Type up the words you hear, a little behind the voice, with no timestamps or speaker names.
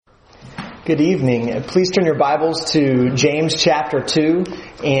Good evening. Please turn your Bibles to James chapter 2,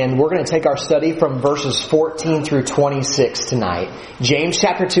 and we're going to take our study from verses 14 through 26 tonight. James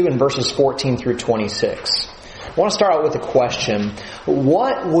chapter 2 and verses 14 through 26. I want to start out with a question.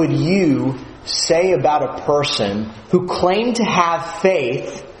 What would you say about a person who claimed to have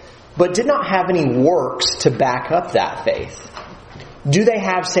faith but did not have any works to back up that faith? Do they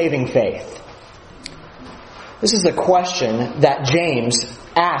have saving faith? This is the question that James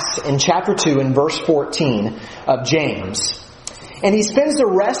asks in chapter 2 and verse 14 of James. And he spends the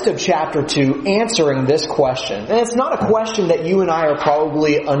rest of chapter 2 answering this question. And it's not a question that you and I are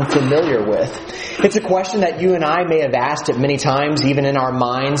probably unfamiliar with. It's a question that you and I may have asked it many times, even in our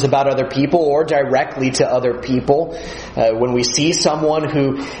minds, about other people or directly to other people. When we see someone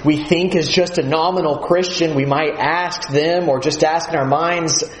who we think is just a nominal Christian, we might ask them or just ask in our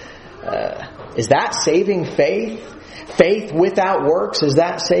minds, is that saving faith? Faith without works, is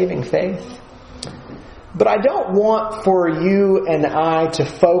that saving faith? But I don't want for you and I to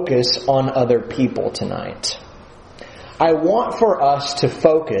focus on other people tonight. I want for us to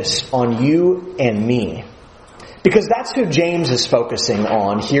focus on you and me. Because that's who James is focusing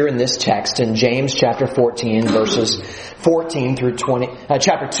on here in this text in James chapter 14 verses 14 through 20,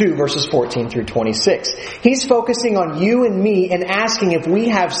 chapter 2 verses 14 through 26. He's focusing on you and me and asking if we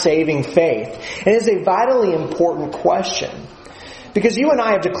have saving faith. And it is a vitally important question. Because you and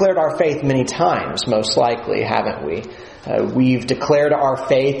I have declared our faith many times, most likely, haven't we? We've declared our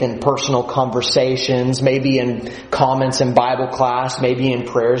faith in personal conversations, maybe in comments in Bible class, maybe in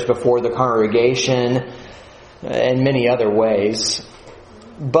prayers before the congregation, in many other ways.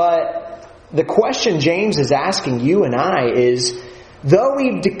 But the question James is asking you and I is, though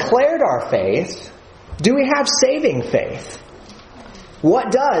we've declared our faith, do we have saving faith?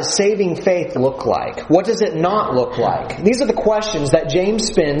 What does saving faith look like? What does it not look like? These are the questions that James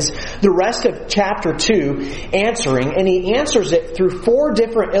spends the rest of chapter 2 answering, and he answers it through 4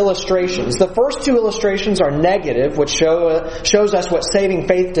 different illustrations. The first 2 illustrations are negative, which shows us what saving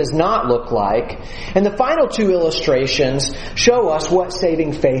faith does not look like. And the final 2 illustrations show us what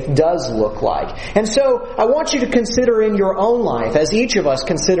saving faith does look like. And so I want you to consider in your own life, as each of us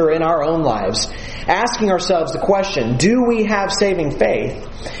consider in our own lives, asking ourselves the question, do we have saving faith?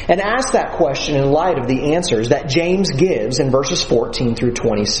 And ask that question in light of the answers that James gives in verses 14 through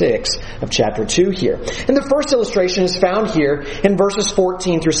 26 of chapter 2 here. And the first illustration is found here in verses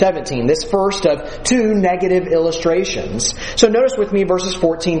 14 through 17, this first of 2 negative illustrations. So notice with me verses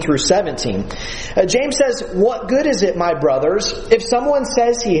 14 through 17. James says, "What good is it, my brothers, if someone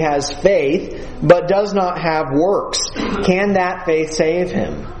says he has faith but does not have works? Can that faith save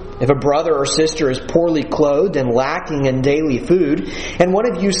him? If a brother or sister is poorly clothed and lacking in daily food, and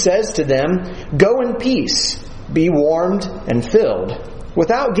one of you says to them, 'Go in peace, be warmed and filled,'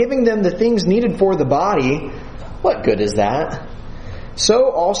 without giving them the things needed for the body, what good is that? So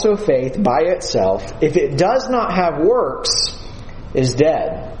also faith by itself, if it does not have works, is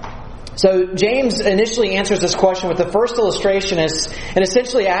dead." So James initially answers this question with the first illustration and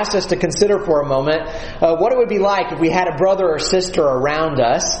essentially asks us to consider for a moment what it would be like if we had a brother or sister around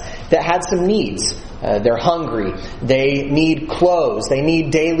us that had some needs. They're hungry. They need clothes. They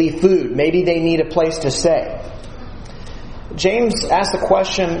need daily food. Maybe they need a place to stay. James asks the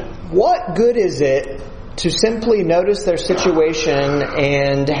question, what good is it to simply notice their situation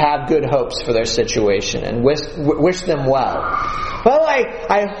and have good hopes for their situation and wish them well? Well,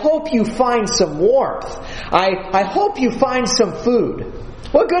 I hope you find some warmth. I hope you find some food.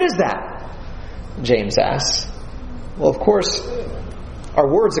 What good is that? James asks. Well, of course, our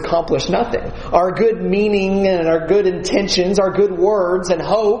words accomplish nothing. Our good meaning and our good intentions, our good words and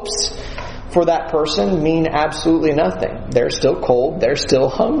hopes for that person mean absolutely nothing. They're still cold. They're still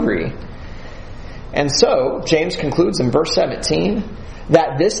hungry. And so, James concludes in verse 17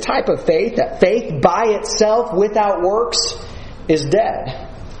 that this type of faith, that faith by itself without works, is dead.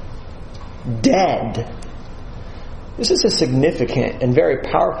 Dead. This is a significant and very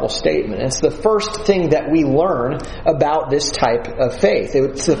powerful statement. It's the first thing that we learn about this type of faith.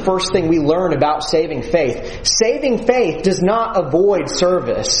 It's the first thing we learn about saving faith. Saving faith does not avoid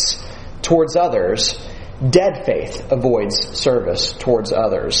service towards others. Dead faith avoids service towards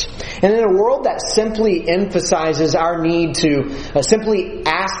others. And in a world that simply emphasizes our need to simply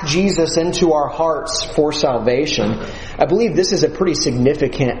ask Jesus into our hearts for salvation, I believe this is a pretty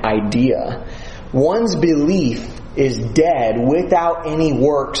significant idea. One's belief is dead without any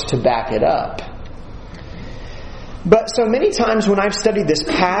works to back it up. But so many times when I've studied this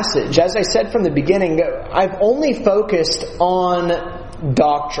passage, as I said from the beginning, I've only focused on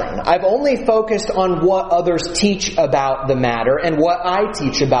doctrine. I've only focused on what others teach about the matter and what I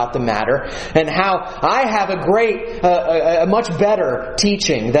teach about the matter, and how I have a much better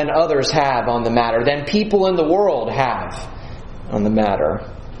teaching than others have on the matter, than people in the world have on the matter.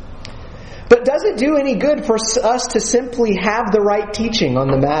 But does it do any good for us to simply have the right teaching on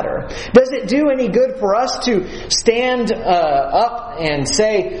the matter? Does it do any good for us to stand up and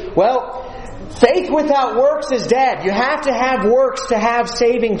say, well, faith without works is dead. You have to have works to have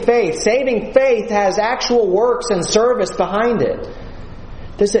saving faith. Saving faith has actual works and service behind it.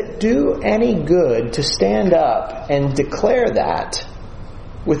 Does it do any good to stand up and declare that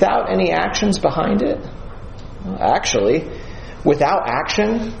without any actions behind it? Actually, without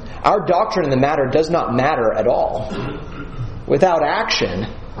action, our doctrine in the matter does not matter at all. Without action,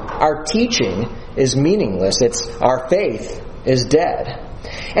 our teaching is meaningless. Our faith is dead.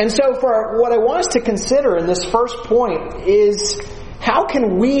 And so for what I want us to consider in this first point is, how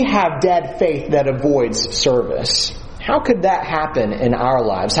can we have dead faith that avoids service? How could that happen in our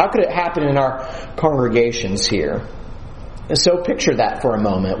lives? How could it happen in our congregations here? And so picture that for a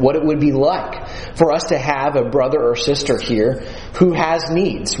moment, what it would be like for us to have a brother or sister here who has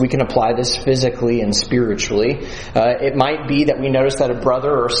needs. We can apply this physically and spiritually. It might be that we notice that a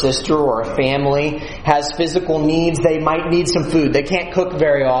brother or sister or a family has physical needs. They might need some food. They can't cook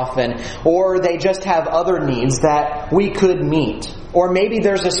very often. Or they just have other needs that we could meet. Or maybe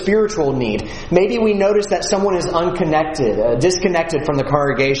there's a spiritual need. Maybe we notice that someone is unconnected, disconnected from the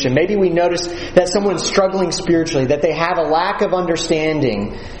congregation. Maybe we notice that someone's struggling spiritually, that they have a lack of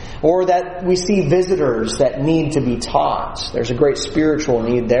understanding, or that we see visitors that need to be taught. There's a great spiritual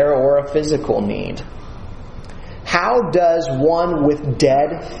need there, or a physical need. How does one with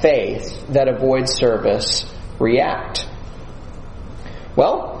dead faith that avoids service react?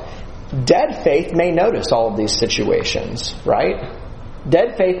 Well, dead faith may notice all of these situations, right?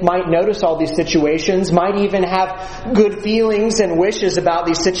 Dead faith might notice all these situations, might even have good feelings and wishes about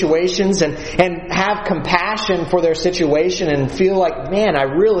these situations, and have compassion for their situation and feel like, man, I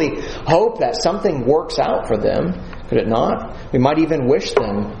really hope that something works out for them. Could it not? We might even wish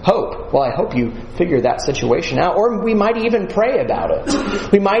them hope. Well, I hope you figure that situation out. Or we might even pray about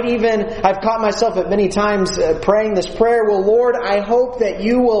it. We might even, I've caught myself at many times praying this prayer, well, Lord, I hope that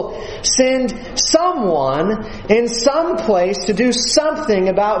you will send someone in some place to do something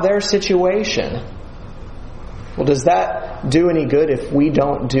about their situation. Well, does that do any good if we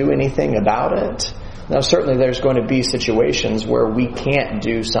don't do anything about it? Now, certainly there's going to be situations where we can't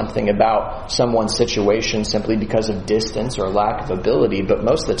do something about someone's situation simply because of distance or lack of ability. But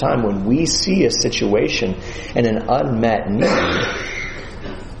most of the time when we see a situation and an unmet need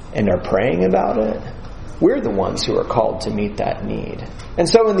and are praying about it, we're the ones who are called to meet that need. And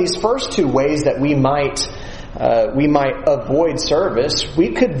so in these first two ways that we might avoid service,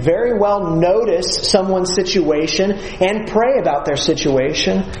 we could very well notice someone's situation and pray about their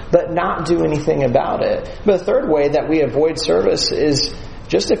situation, but not do anything about it. But the third way that we avoid service is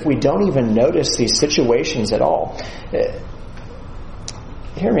just if we don't even notice these situations at all.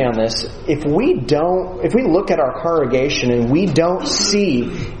 Hear me on this. If we look at our congregation and we don't see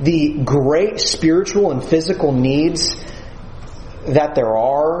the great spiritual and physical needs that there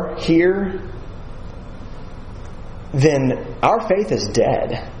are here, then our faith is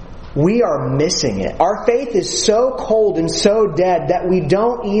dead. We are missing it. Our faith is so cold and so dead that we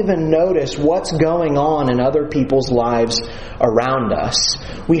don't even notice what's going on in other people's lives around us.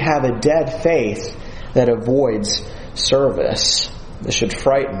 We have a dead faith that avoids service. This should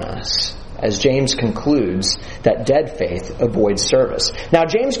frighten us, as James concludes that dead faith avoids service. Now,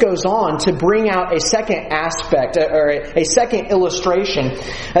 James goes on to bring out a second aspect, or a second illustration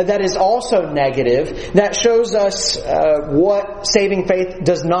that is also negative, that shows us what saving faith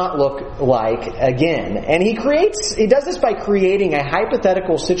does not look like again. And he does this by creating a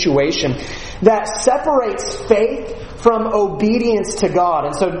hypothetical situation that separates faith from obedience to God.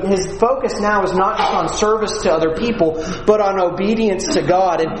 And so his focus now is not just on service to other people, but on obedience to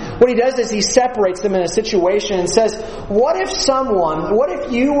God. And what he does is he separates them in a situation and says, what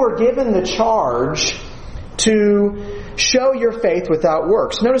if you were given the charge to show your faith without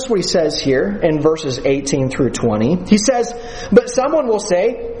works? Notice what he says here in verses 18 through 20. He says, but someone will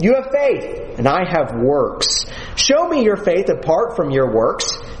say, you have faith, and I have works. Show me your faith apart from your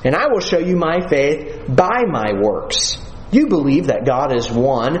works, and I will show you my faith by my works. You believe that God is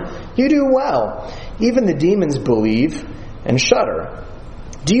one. You do well. Even the demons believe and shudder.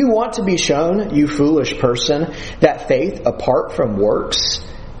 Do you want to be shown, you foolish person, that faith apart from works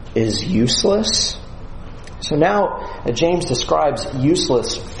is useless? So now James describes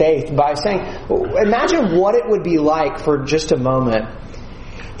useless faith by saying, imagine what it would be like for just a moment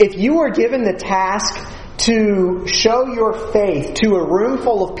If you were given the task to show your faith to a room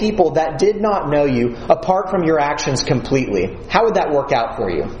full of people that did not know you apart from your actions completely, how would that work out for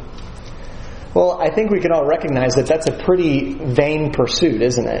you? Well, I think we can all recognize that that's a pretty vain pursuit,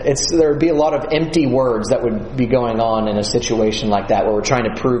 isn't it? There would be a lot of empty words that would be going on in a situation like that where we're trying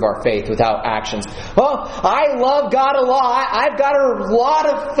to prove our faith without actions. Well, I love God a lot. I've got a lot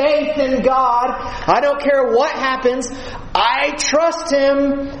of faith in God. I don't care what happens. I trust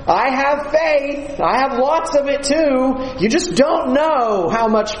Him. I have faith. I have lots of it too. You just don't know how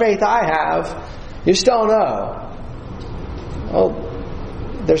much faith I have. You just don't know. Well,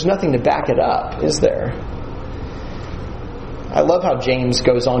 there's nothing to back it up, is there? I love how James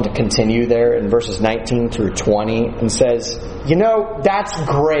goes on to continue there in verses 19 through 20 and says, that's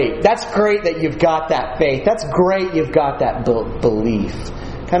great. That's great that you've got that faith. That's great you've got that belief.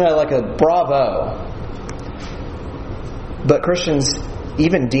 Kind of like a bravo. But Christians,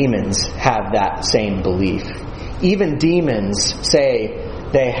 even demons have that same belief. Even demons say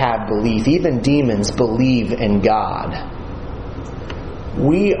they have belief. Even demons believe in God.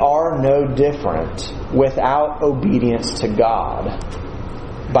 We are no different without obedience to God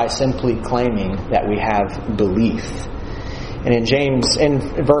by simply claiming that we have belief. And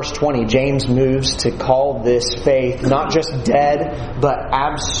in verse 20, James moves to call this faith not just dead, but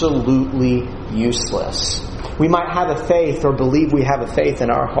absolutely useless. We might have a faith or believe we have a faith in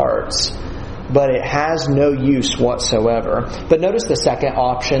our hearts, but it has no use whatsoever. But notice the second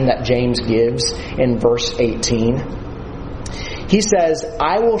option that James gives in verse 18. He says,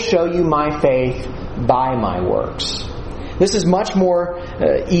 I will show you my faith by my works. This is much more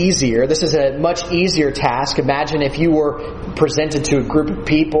easier. This is a much easier task. Imagine if you were presented to a group of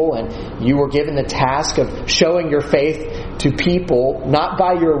people and you were given the task of showing your faith to people, not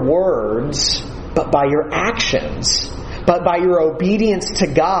by your words, but by your actions, but by your obedience to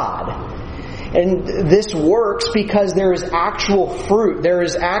God. And this works because there is actual fruit. There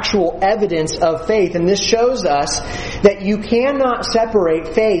is actual evidence of faith. And this shows us that you cannot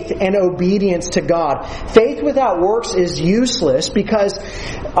separate faith and obedience to God. Faith without works is useless because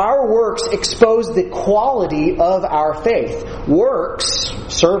our works expose the quality of our faith. Works,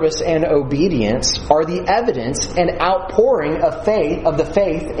 service, and obedience are the evidence and outpouring of the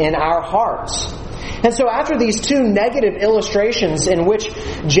faith in our hearts. And so after these two negative illustrations in which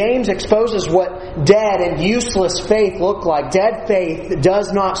James exposes what dead and useless faith look like, dead faith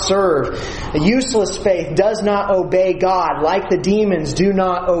does not serve, useless faith does not obey God, like the demons do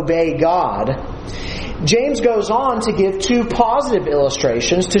not obey God, James goes on to give two positive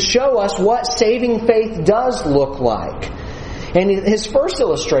illustrations to show us what saving faith does look like. And his first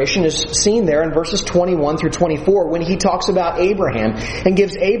illustration is seen there in verses 21 through 24 when he talks about Abraham and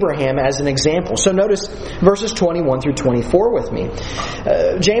gives Abraham as an example. So notice verses 21 through 24 with me.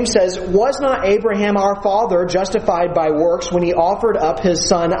 James says, was not Abraham our father justified by works when he offered up his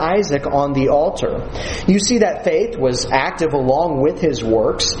son Isaac on the altar? You see that faith was active along with his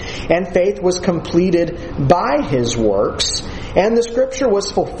works, and faith was completed by his works. And the scripture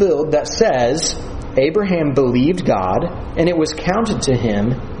was fulfilled that says, Abraham believed God, and it was counted to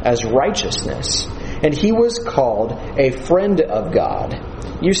him as righteousness, and he was called a friend of God.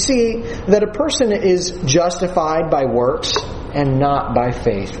 You see that a person is justified by works and not by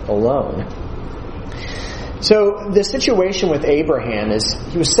faith alone. So the situation with Abraham is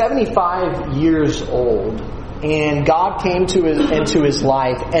he was 75 years old, and God came into his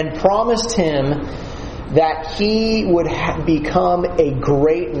life and promised him that he would become a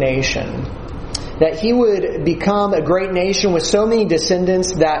great nation. That he would become a great nation with so many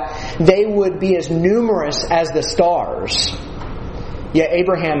descendants that they would be as numerous as the stars. Yet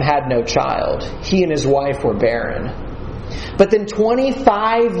Abraham had no child. He and his wife were barren. But then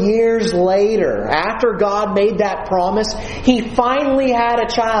 25 years later, after God made that promise, he finally had a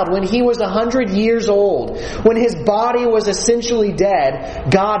child. When he was 100 years old, when his body was essentially dead,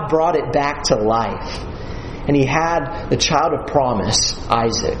 God brought it back to life. And he had the child of promise,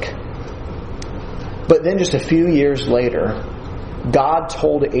 Isaac. But then just a few years later, God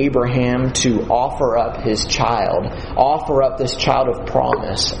told Abraham to offer up his child, offer up this child of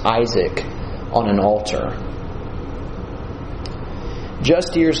promise, Isaac, on an altar.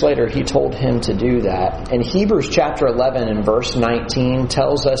 Just years later, he told him to do that. And Hebrews chapter 11 and verse 19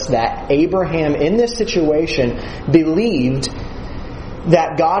 tells us that Abraham, in this situation, believed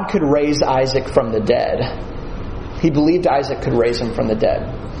that God could raise Isaac from the dead. He believed Isaac could raise him from the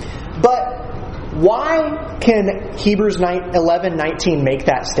dead. But why can Hebrews 11:19 make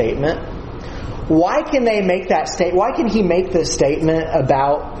that statement? Why can they make that statement? Why can he make this statement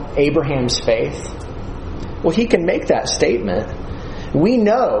about Abraham's faith? Well, he can make that statement We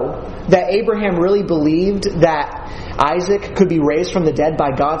know that Abraham really believed that Isaac could be raised from the dead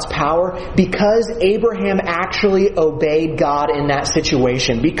by God's power because Abraham actually obeyed God in that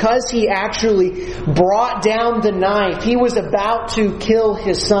situation. Because he actually brought down the knife. He was about to kill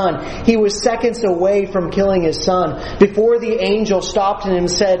his son. He was seconds away from killing his son before the angel stopped him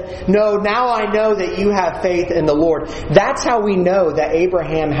and said, "No, now I know that you have faith in the Lord." That's how we know that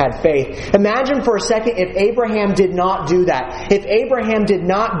Abraham had faith. Imagine for a second if Abraham did not do that. If Abraham did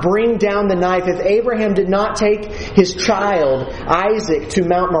not bring down the knife. If Abraham did not take his child, Isaac, to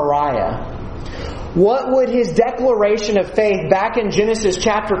Mount Moriah. What would his declaration of faith back in Genesis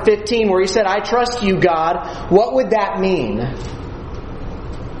chapter 15 where he said, "I trust you, God," what would that mean?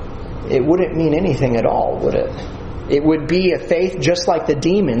 It wouldn't mean anything at all, would it? It would be a faith just like the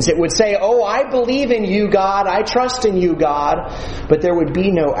demons. It would say, "Oh, I believe in you, God. I trust in you, God." But there would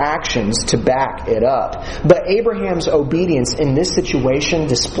be no actions to back it up. But Abraham's obedience in this situation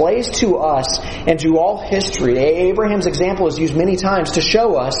displays to us and to all history. Abraham's example is used many times to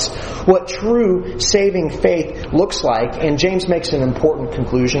show us what true saving faith looks like. And James makes an important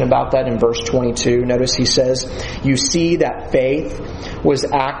conclusion about that in verse 22. Notice he says, "You see that faith was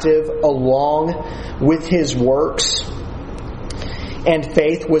active along with his works, and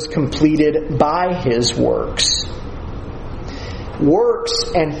faith was completed by his works."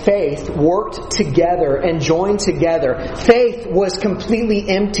 Works and faith worked together and joined together. Faith was completely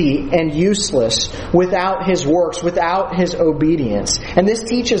empty and useless without his works, without his obedience. And this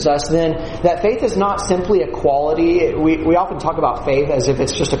teaches us then that faith is not simply a quality. We often talk about faith as if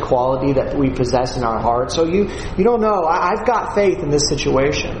it's just a quality that we possess in our heart. So you don't know, I've got faith in this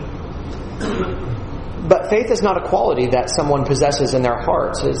situation. But faith is not a quality that someone possesses in their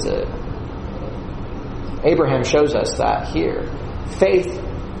hearts, is it? Abraham shows us that here. Faith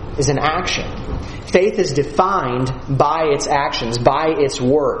is an action. Faith is defined by its actions, by its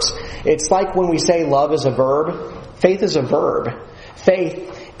works. It's like when we say love is a verb. Faith is a verb.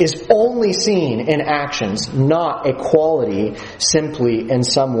 Faith is only seen in actions, not a quality simply in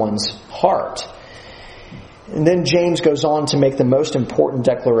someone's heart. And then James goes on to make the most important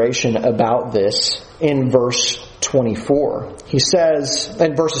declaration about this in verse 24. He says,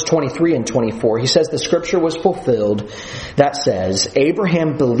 in verses 23 and 24, he says, "The scripture was fulfilled that says,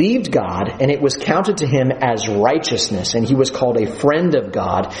 Abraham believed God, and it was counted to him as righteousness, and he was called a friend of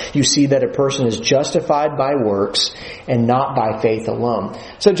God. You see that a person is justified by works and not by faith alone."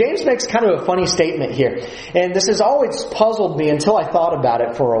 So James makes kind of a funny statement here. And this has always puzzled me until I thought about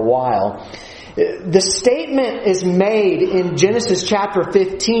it for a while. The statement is made in Genesis chapter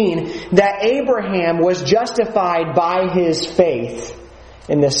 15 that Abraham was justified by his faith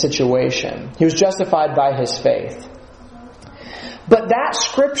in this situation. He was justified by his faith. But that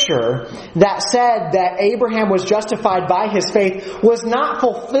scripture that said that Abraham was justified by his faith was not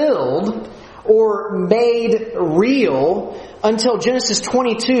fulfilled or made real until Genesis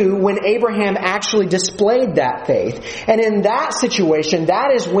 22 when Abraham actually displayed that faith. And in that situation,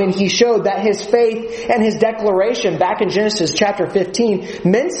 that is when he showed that his faith and his declaration back in Genesis chapter 15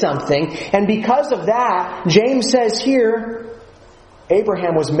 meant something. And because of that, James says here,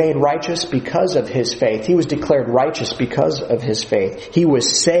 Abraham was made righteous because of his faith. He was declared righteous because of his faith. He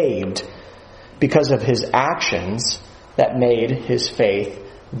was saved because of his actions that made his faith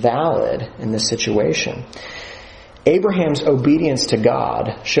valid in this situation. Abraham's obedience to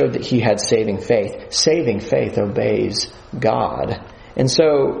God showed that he had saving faith. Saving faith obeys God. And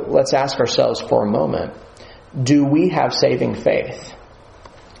so let's ask ourselves for a moment, do we have saving faith?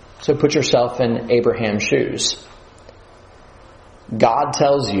 So put yourself in Abraham's shoes. God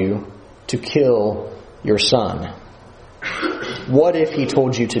tells you to kill your son. What if he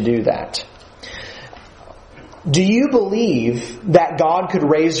told you to do that? Do you believe that God could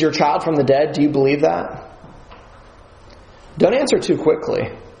raise your child from the dead? Do you believe that? Don't answer too quickly.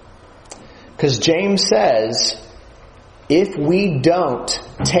 Because James says, if we don't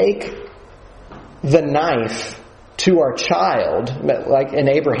take the knife to our child, like in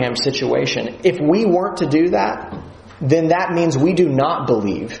Abraham's situation, if we weren't to do that, then that means we do not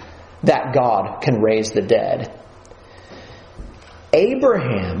believe that God can raise the dead.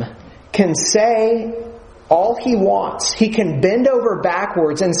 Abraham can say all he wants. He can bend over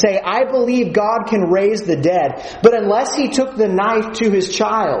backwards and say, I believe God can raise the dead. But unless he took the knife to his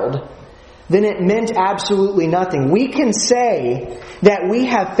child, then it meant absolutely nothing. We can say that we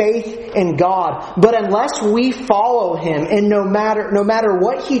have faith in God, but unless we follow Him, and no matter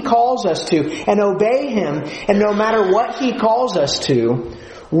what He calls us to, and obey Him, and no matter what He calls us to,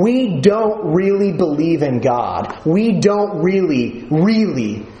 we don't really believe in God. We don't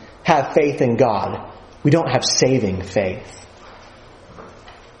really have faith in God. We don't have saving faith.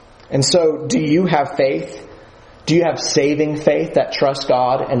 And so, do you have faith? Do you have saving faith that trusts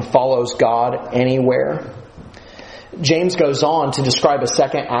God and follows God anywhere? James goes on to describe a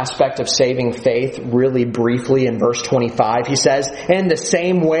second aspect of saving faith really briefly in verse 25. He says, "In the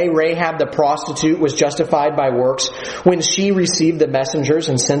same way Rahab the prostitute was justified by works when she received the messengers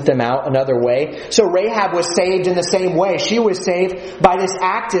and sent them out another way." So Rahab was saved in the same way. She was saved by this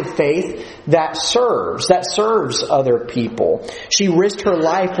active faith that serves other people. She risked her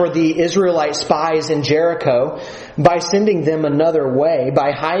life for the Israelite spies in Jericho by sending them another way,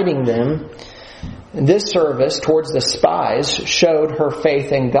 by hiding them. This service towards the spies showed her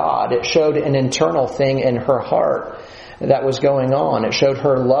faith in God. It showed an internal thing in her heart that was going on. It showed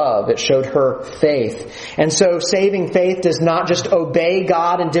her love. It showed her faith. And so saving faith does not just obey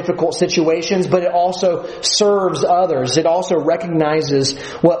God in difficult situations, but it also serves others. It also recognizes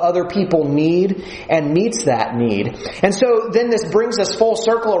what other people need and meets that need. And so then this brings us full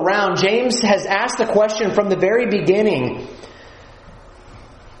circle around. James has asked the question from the very beginning,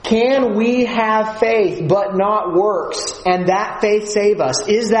 can we have faith but not works, and that faith save us?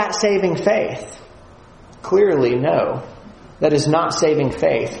 Is that saving faith? Clearly, no. That is not saving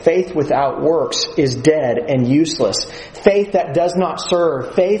faith. Faith without works is dead and useless. Faith that does not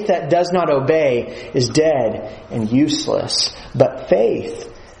serve, faith that does not obey is dead and useless. But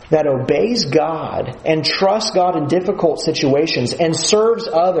faith that obeys God and trusts God in difficult situations and serves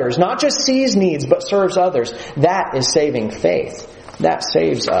others, not just sees needs, but serves others, that is saving faith. That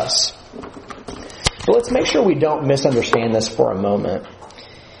saves us. But let's make sure we don't misunderstand this for a moment.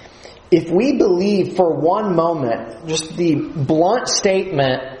 If we believe for one moment, just the blunt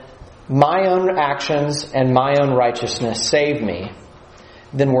statement, my own actions and my own righteousness save me,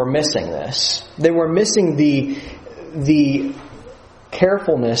 then we're missing this. Then we're missing the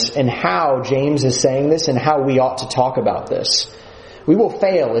carefulness in how James is saying this and how we ought to talk about this. We will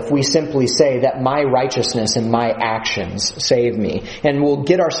fail if we simply say that my righteousness and my actions save me. And we'll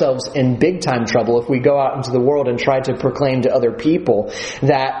get ourselves in big time trouble if we go out into the world and try to proclaim to other people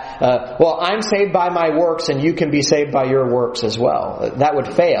that, I'm saved by my works and you can be saved by your works as well. That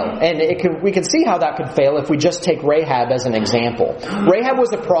would fail. And we can see how that could fail if we just take Rahab as an example. Rahab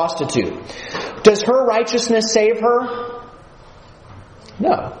was a prostitute. Does her righteousness save her?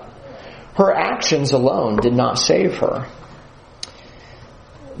 No. Her actions alone did not save her.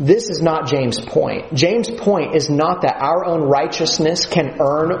 This is not James' point. James' point is not that our own righteousness can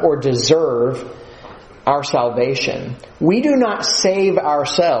earn or deserve our salvation. We do not save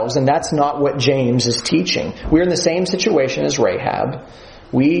ourselves, and that's not what James is teaching. We're in the same situation as Rahab.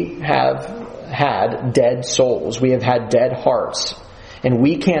 We have had dead souls. We have had dead hearts. And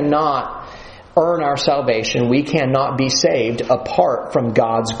we cannot earn our salvation. We cannot be saved apart from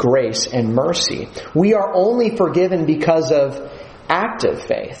God's grace and mercy. We are only forgiven because of active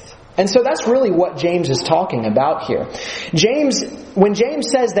faith. And so that's really what James is talking about here. When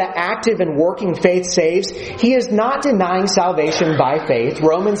James says that active and working faith saves, he is not denying salvation by faith.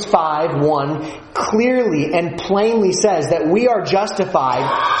 Romans 5:1 clearly and plainly says that we are justified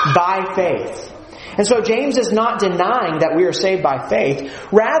by faith. And so James is not denying that we are saved by faith.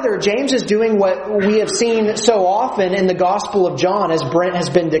 Rather, James is doing what we have seen so often in the Gospel of John, as Brent has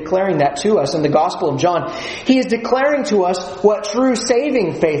been declaring that to us in the Gospel of John. He is declaring to us what true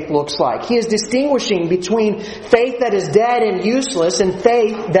saving faith looks like. He is distinguishing between faith that is dead and useless and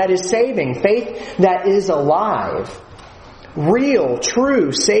faith that is saving, faith that is alive. Real,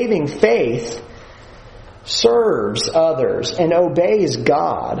 true, saving faith serves others and obeys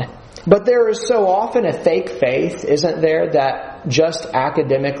God. But there is so often a fake faith, isn't there, that just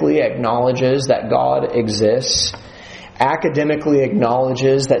academically acknowledges that God exists, academically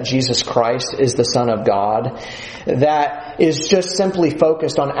acknowledges that Jesus Christ is the Son of God, that is just simply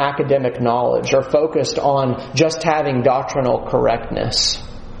focused on academic knowledge or focused on just having doctrinal correctness.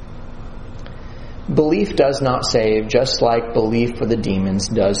 Belief does not save, just like belief for the demons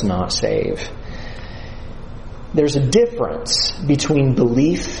does not save. There's a difference between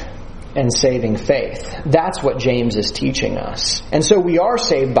belief and saving faith. That's what James is teaching us. And so we are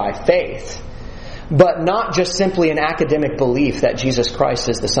saved by faith, but not just simply an academic belief that Jesus Christ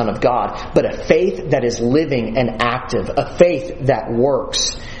is the Son of God, but a faith that is living and active, a faith that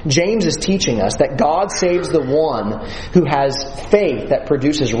works. James is teaching us that God saves the one who has faith that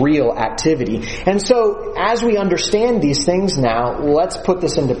produces real activity. And so, as we understand these things now, let's put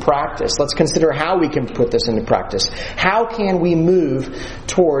this into practice. Let's consider how we can put this into practice. How can we move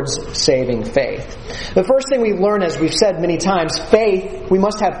towards saving faith? The first thing we learn, as we've said many times, we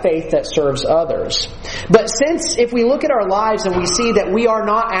must have faith that serves others. But since if we look at our lives and we see that we are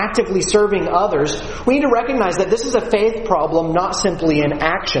not actively serving others, we need to recognize that this is a faith problem, not simply an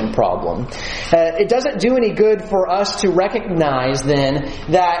action problem. It doesn't do any good for us to recognize then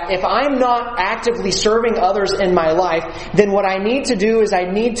that if I'm not actively serving others in my life, then what I need to do is I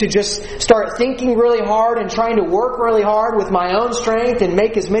need to just start thinking really hard and trying to work really hard with my own strength and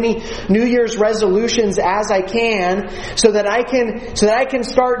make as many New Year's resolutions as I can so that I can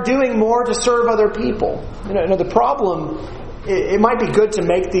start doing more to serve other people. The problem, it might be good to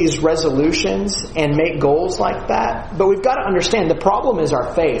make these resolutions and make goals like that, but we've got to understand the problem is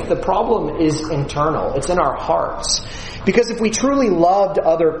our faith. The problem is internal. It's in our hearts. Because if we truly loved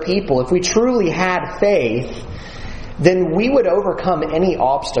other people, if we truly had faith, then we would overcome any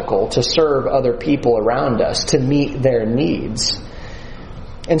obstacle to serve other people around us, to meet their needs.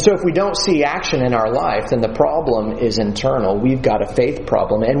 And so if we don't see action in our life, then the problem is internal. We've got a faith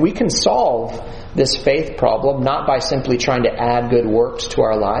problem. And we can solve this faith problem not by simply trying to add good works to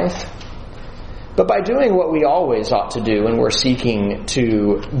our life, but by doing what we always ought to do when we're seeking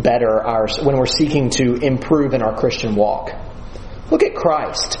to when we're seeking to improve in our Christian walk. Look at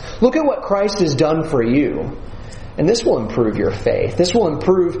Christ. Look at what Christ has done for you. And this will improve your faith. This will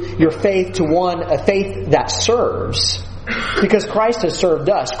improve your faith to a faith that serves. Because Christ has served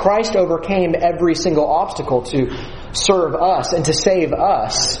us. Christ overcame every single obstacle to serve us and to save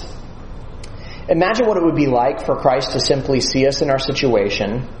us. Imagine what it would be like for Christ to simply see us in our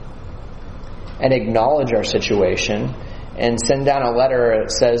situation and acknowledge our situation and send down a letter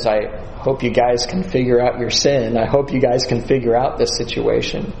that says, I hope you guys can figure out your sin. I hope you guys can figure out this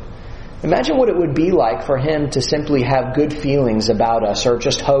situation. Imagine what it would be like for Him to simply have good feelings about us or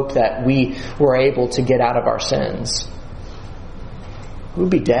just hope that we were able to get out of our sins. We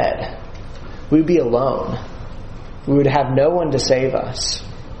would be dead. We would be alone. We would have no one to save us.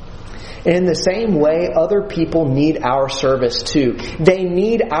 In the same way, other people need our service too. They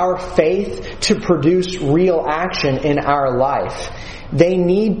need our faith to produce real action in our life. They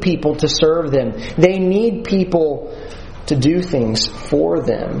need people to serve them. They need people to do things for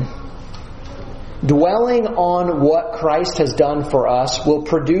them. Dwelling on what Christ has done for us will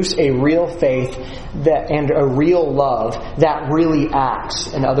produce a real faith and a real love that really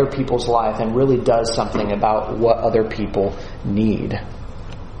acts in other people's life and really does something about what other people need.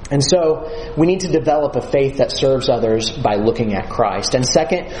 And so we need to develop a faith that serves others by looking at Christ. And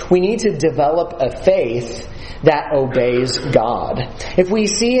second, we need to develop a faith that obeys God. If we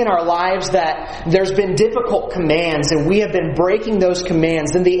see in our lives that there's been difficult commands and we have been breaking those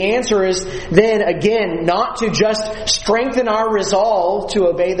commands, then the answer is then again not to just strengthen our resolve to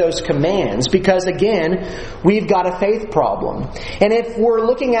obey those commands, because again, we've got a faith problem. And if we're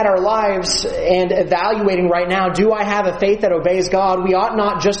looking at our lives and evaluating right now, do I have a faith that obeys God? We ought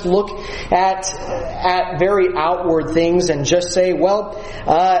not just look at very outward things and just say, well,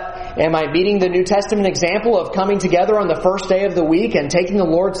 am I meeting the New Testament example of coming together on the first day of the week and taking the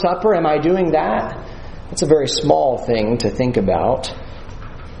Lord's Supper? Am I doing that? That's a very small thing to think about.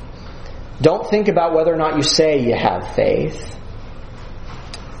 Don't think about whether or not you say you have faith.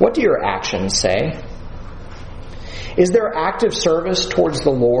 What do your actions say? Is there active service towards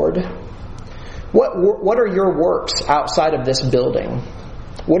the Lord? What are your works outside of this building?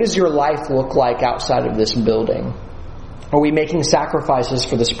 What does your life look like outside of this building? Are we making sacrifices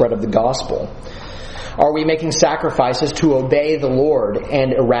for the spread of the gospel? Are we making sacrifices to obey the Lord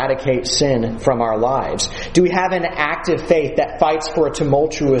and eradicate sin from our lives? Do we have an active faith that fights for a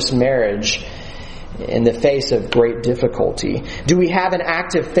tumultuous marriage in the face of great difficulty? Do we have an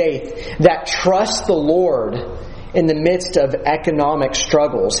active faith that trusts the Lord in the midst of economic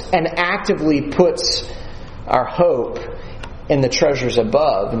struggles and actively puts our hope in the treasures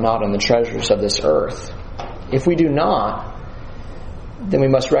above, not in the treasures of this earth? If we do not, then we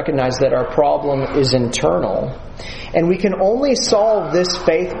must recognize that our problem is internal. And we can only solve this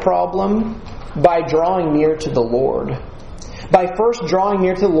faith problem by drawing near to the Lord. By first drawing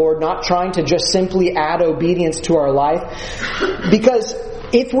near to the Lord, not trying to just simply add obedience to our life. Because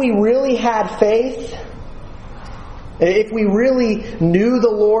if we really had faith, if we really knew the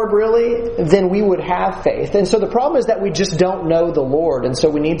Lord really, then we would have faith. And so the problem is that we just don't know the Lord. And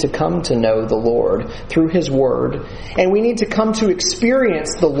so we need to come to know the Lord through His Word. And we need to come to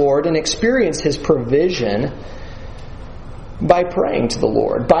experience the Lord and experience His provision by praying to the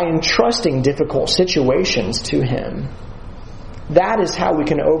Lord, by entrusting difficult situations to Him. That is how we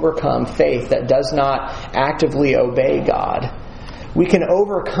can overcome faith that does not actively obey God. We can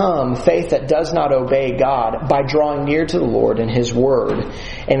overcome faith that does not obey God by drawing near to the Lord and His Word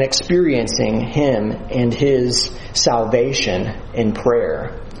and experiencing Him and His salvation in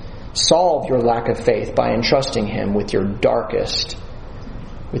prayer. Solve your lack of faith by entrusting Him with your darkest,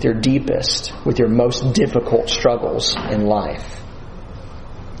 with your deepest, with your most difficult struggles in life.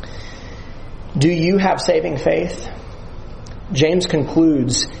 Do you have saving faith? James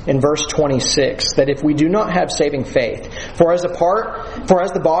concludes in verse 26 that if we do not have saving faith, for as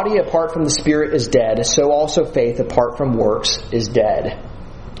the body apart from the Spirit is dead, so also faith apart from works is dead.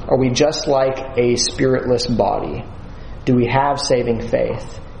 Are we just like a spiritless body? Do we have saving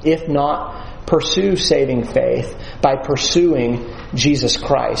faith? If not, pursue saving faith by pursuing Jesus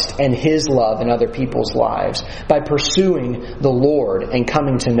Christ and His love in other people's lives, by pursuing the Lord and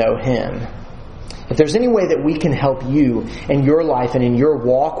coming to know Him. If there's any way that we can help you in your life and in your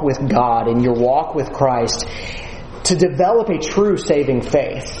walk with God, in your walk with Christ, to develop a true saving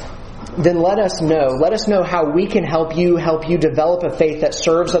faith, then let us know. Let us know how we can help you develop a faith that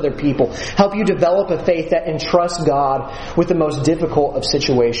serves other people, help you develop a faith that entrusts God with the most difficult of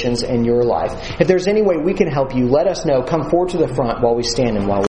situations in your life. If there's any way we can help you, let us know. Come forward to the front while we stand and while we